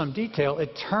this in some detail,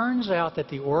 it turns out that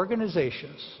the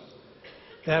organizations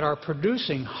that are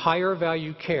producing higher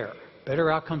value care, better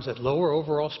outcomes at lower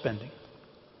overall spending,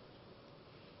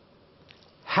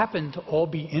 happen to all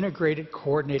be integrated,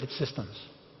 coordinated systems.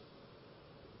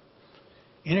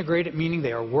 Integrated meaning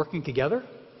they are working together.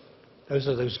 Those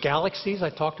are those galaxies I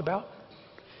talked about.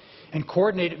 And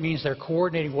coordinated means they're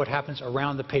coordinating what happens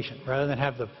around the patient. Rather than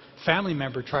have the family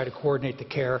member try to coordinate the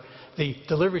care, the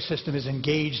delivery system is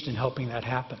engaged in helping that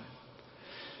happen.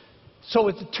 So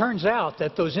it turns out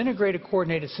that those integrated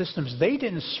coordinated systems, they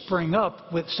didn't spring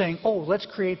up with saying, oh, let's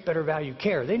create better value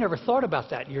care. They never thought about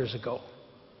that years ago.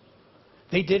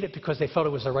 They did it because they felt it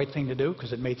was the right thing to do,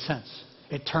 because it made sense.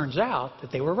 It turns out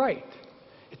that they were right.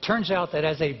 It turns out that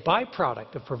as a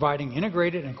byproduct of providing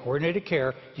integrated and coordinated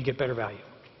care, you get better value.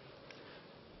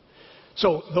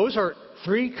 So those are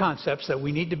three concepts that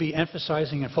we need to be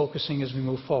emphasizing and focusing as we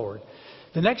move forward.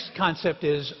 The next concept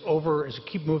is over, as we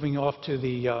keep moving off to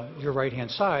the your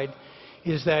right-hand side,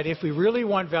 is that if we really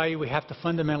want value, we have to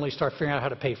fundamentally start figuring out how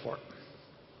to pay for it.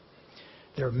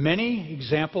 There are many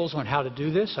examples on how to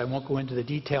do this. I won't go into the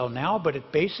detail now, but it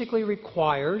basically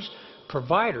requires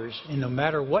providers, and no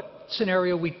matter what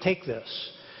scenario we take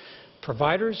this,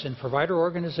 providers and provider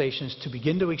organizations to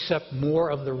begin to accept more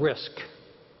of the risk.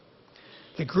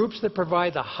 The groups that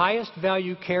provide the highest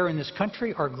value care in this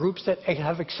country are groups that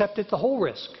have accepted the whole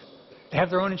risk. They have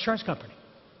their own insurance company.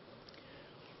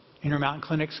 Intermountain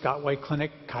Clinic, Scott White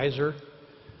Clinic, Kaiser,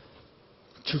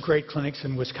 two great clinics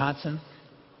in Wisconsin.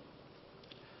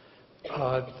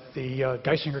 The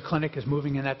Geisinger Clinic is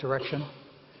moving in that direction.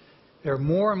 There are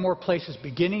more and more places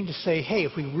beginning to say, hey,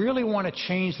 if we really want to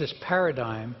change this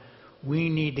paradigm, we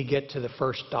need to get to the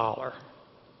first dollar.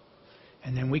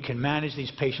 And then we can manage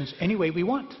these patients any way we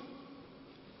want.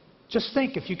 Just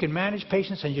think if you can manage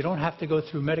patients and you don't have to go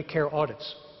through Medicare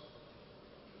audits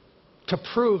to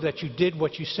prove that you did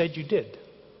what you said you did.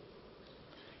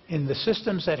 In the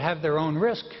systems that have their own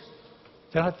risk,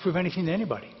 they don't have to prove anything to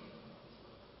anybody.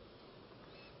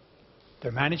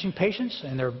 They're managing patients,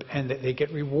 and they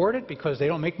get rewarded because they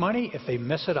don't make money if they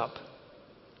mess it up.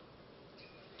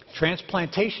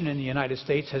 Transplantation in the United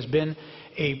States has been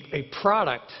a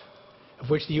product of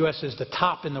which the U.S. is the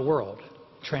top in the world,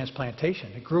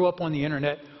 transplantation. It grew up on the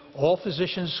internet. All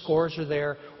physicians' scores are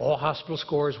there, all hospital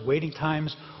scores, waiting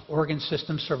times, organ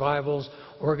system survivals,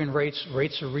 organ rates,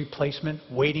 rates of replacement,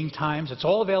 waiting times. It's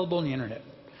all available on the internet.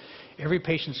 Every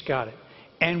patient's got it.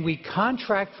 And we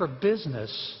contract for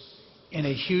business in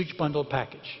a huge bundled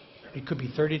package. It could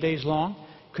be 30 days long,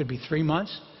 could be 3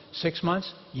 months, 6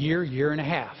 months, year, year and a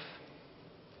half.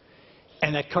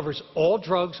 And that covers all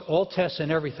drugs, all tests,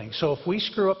 and everything. So if we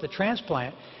screw up the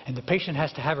transplant and the patient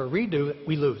has to have a redo,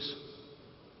 we lose.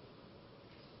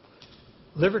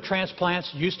 Liver transplants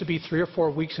used to be 3 or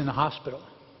 4 weeks in the hospital.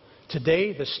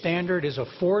 Today, the standard is a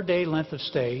 4-day length of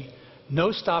stay,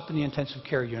 no stop in the intensive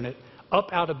care unit,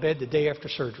 up out of bed the day after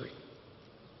surgery.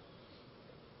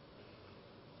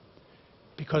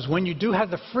 Because when you do have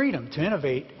the freedom to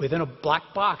innovate within a black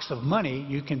box of money,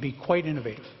 you can be quite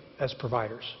innovative as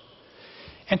providers.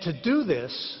 And to do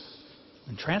this,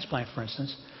 in transplant, for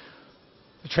instance,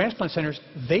 the transplant centers,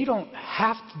 they don't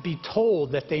have to be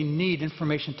told that they need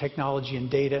information technology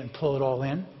and data and pull it all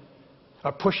in,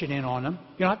 or push it in on them.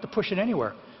 You don't have to push it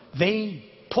anywhere. They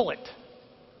pull it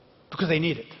because they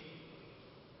need it.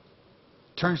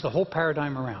 Turns the whole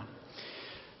paradigm around.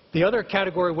 The other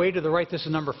category way to the right, this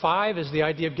is number 5, is the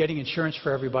idea of getting insurance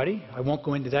for everybody. I won't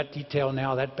go into that detail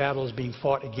now. That battle is being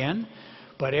fought again.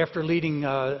 But after leading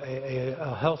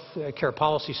a health care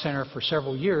policy center for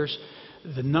several years,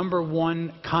 the number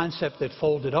one concept that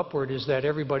folded upward is that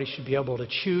everybody should be able to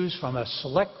choose from a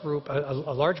select group,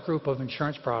 a large group of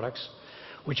insurance products,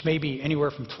 which may be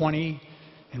anywhere from 20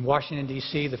 In Washington,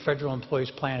 D.C., the federal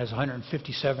employees plan has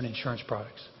 157 insurance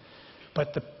products.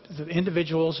 But the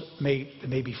individuals may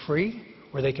be free,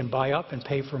 where they can buy up and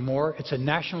pay for more. It's a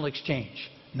national exchange.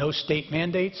 No state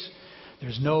mandates.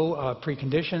 There's no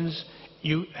preconditions.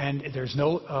 And there's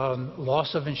no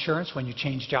loss of insurance when you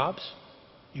change jobs.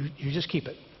 You just keep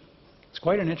it. It's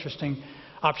quite an interesting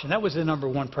option. That was the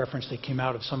 #1 preference that came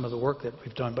out of some of the work that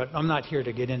we've done, but I'm not here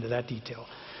to get into that detail.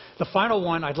 The final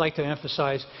one I'd like to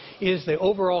emphasize is the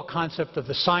overall concept of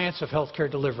the science of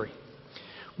healthcare delivery,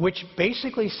 which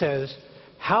basically says,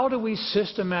 how do we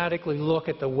systematically look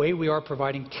at the way we are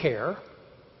providing care,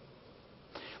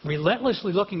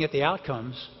 relentlessly looking at the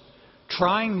outcomes,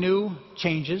 trying new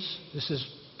changes, this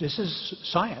is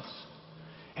science,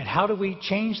 and how do we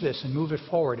change this and move it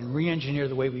forward and re-engineer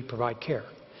the way we provide care?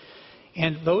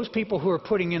 And those people who are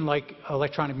putting in like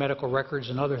electronic medical records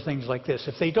and other things like this,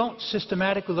 if they don't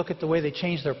systematically look at the way they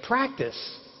change their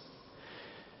practice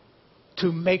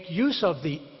to make use of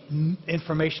the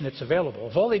information that's available,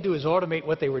 if all they do is automate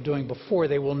what they were doing before,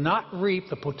 they will not reap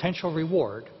the potential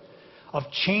reward of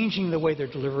changing the way they're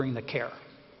delivering the care.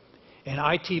 And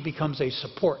IT becomes a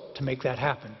support to make that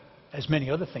happen, as many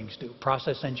other things do,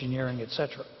 process engineering,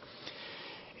 etc.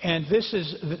 And this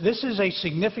is a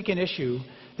significant issue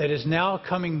that is now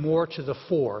coming more to the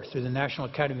fore through the National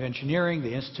Academy of Engineering,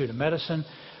 the Institute of Medicine.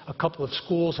 A couple of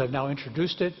schools have now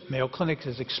introduced it. Mayo Clinic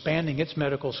is expanding its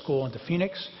medical school into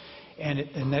Phoenix,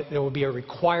 and that there will be a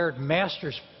required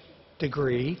master's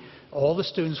degree. All the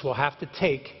students will have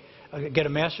to get a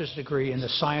master's degree in the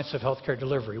science of healthcare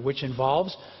delivery, which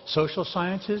involves social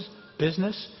sciences,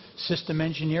 business, system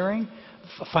engineering,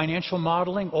 financial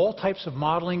modeling, all types of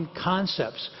modeling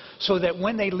concepts, so that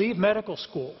when they leave medical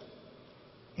school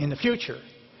in the future,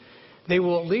 they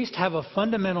will at least have a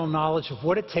fundamental knowledge of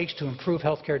what it takes to improve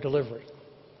healthcare delivery.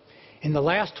 In the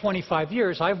last 25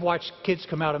 years, I've watched kids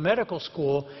come out of medical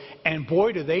school, and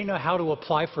boy, do they know how to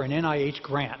apply for an NIH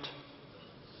grant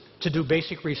to do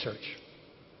basic research.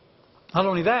 Not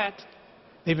only that,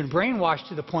 they've been brainwashed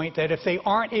to the point that if they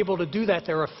aren't able to do that,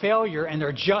 they're a failure and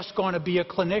they're just going to be a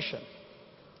clinician.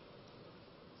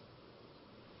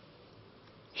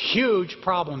 Huge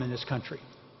problem in this country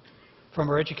from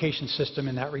our education system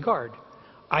in that regard.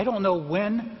 I don't know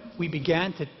when we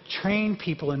began to train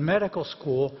people in medical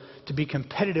school to be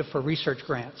competitive for research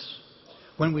grants,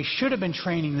 when we should have been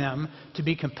training them to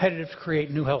be competitive to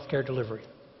create new healthcare delivery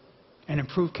and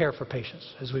improve care for patients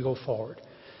as we go forward.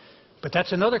 But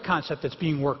that's another concept that's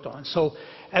being worked on. So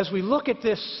as we look at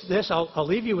this I'll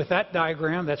leave you with that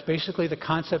diagram. That's basically the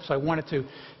concepts I wanted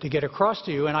to get across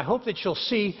to you. And I hope that you'll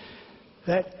see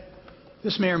that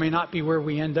this may or may not be where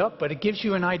we end up, but it gives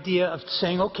you an idea of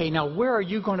saying, okay, now where are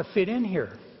you going to fit in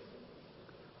here?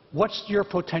 What's your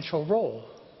potential role?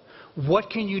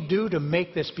 What can you do to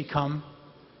make this become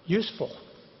useful?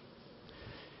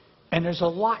 And there's a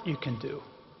lot you can do.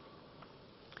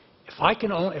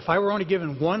 If I were only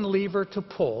given one lever to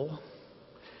pull,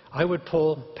 I would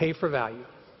pull pay for value.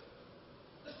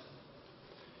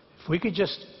 If we could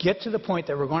just get to the point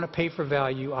that we're going to pay for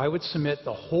value, I would submit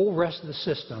the whole rest of the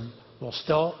system will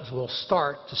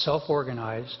start to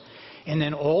self-organize, and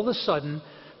then all of a sudden,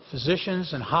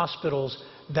 physicians and hospitals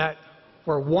that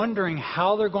were wondering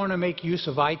how they're going to make use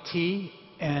of IT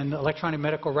and electronic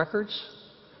medical records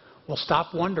will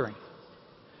stop wondering.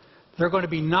 They're going to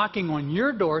be knocking on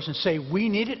your doors and say, we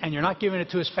need it, and you're not giving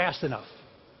it to us fast enough.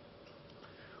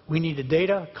 We need the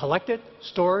data collected,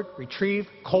 stored, retrieved,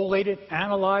 collated,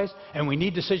 analyzed, and we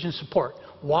need decision support.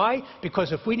 Why?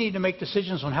 Because if we need to make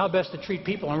decisions on how best to treat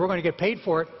people and we're going to get paid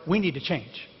for it, we need to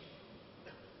change.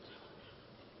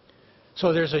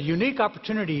 So there's a unique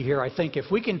opportunity here, I think,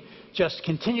 if we can just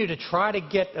continue to try to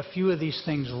get a few of these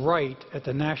things right at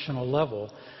the national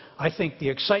level. I think the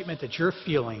excitement that you're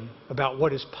feeling about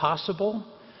what is possible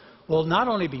will not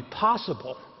only be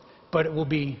possible, but it will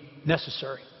be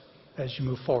necessary as you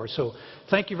move forward. So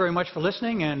thank you very much for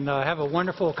listening, and have a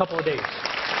wonderful couple of days.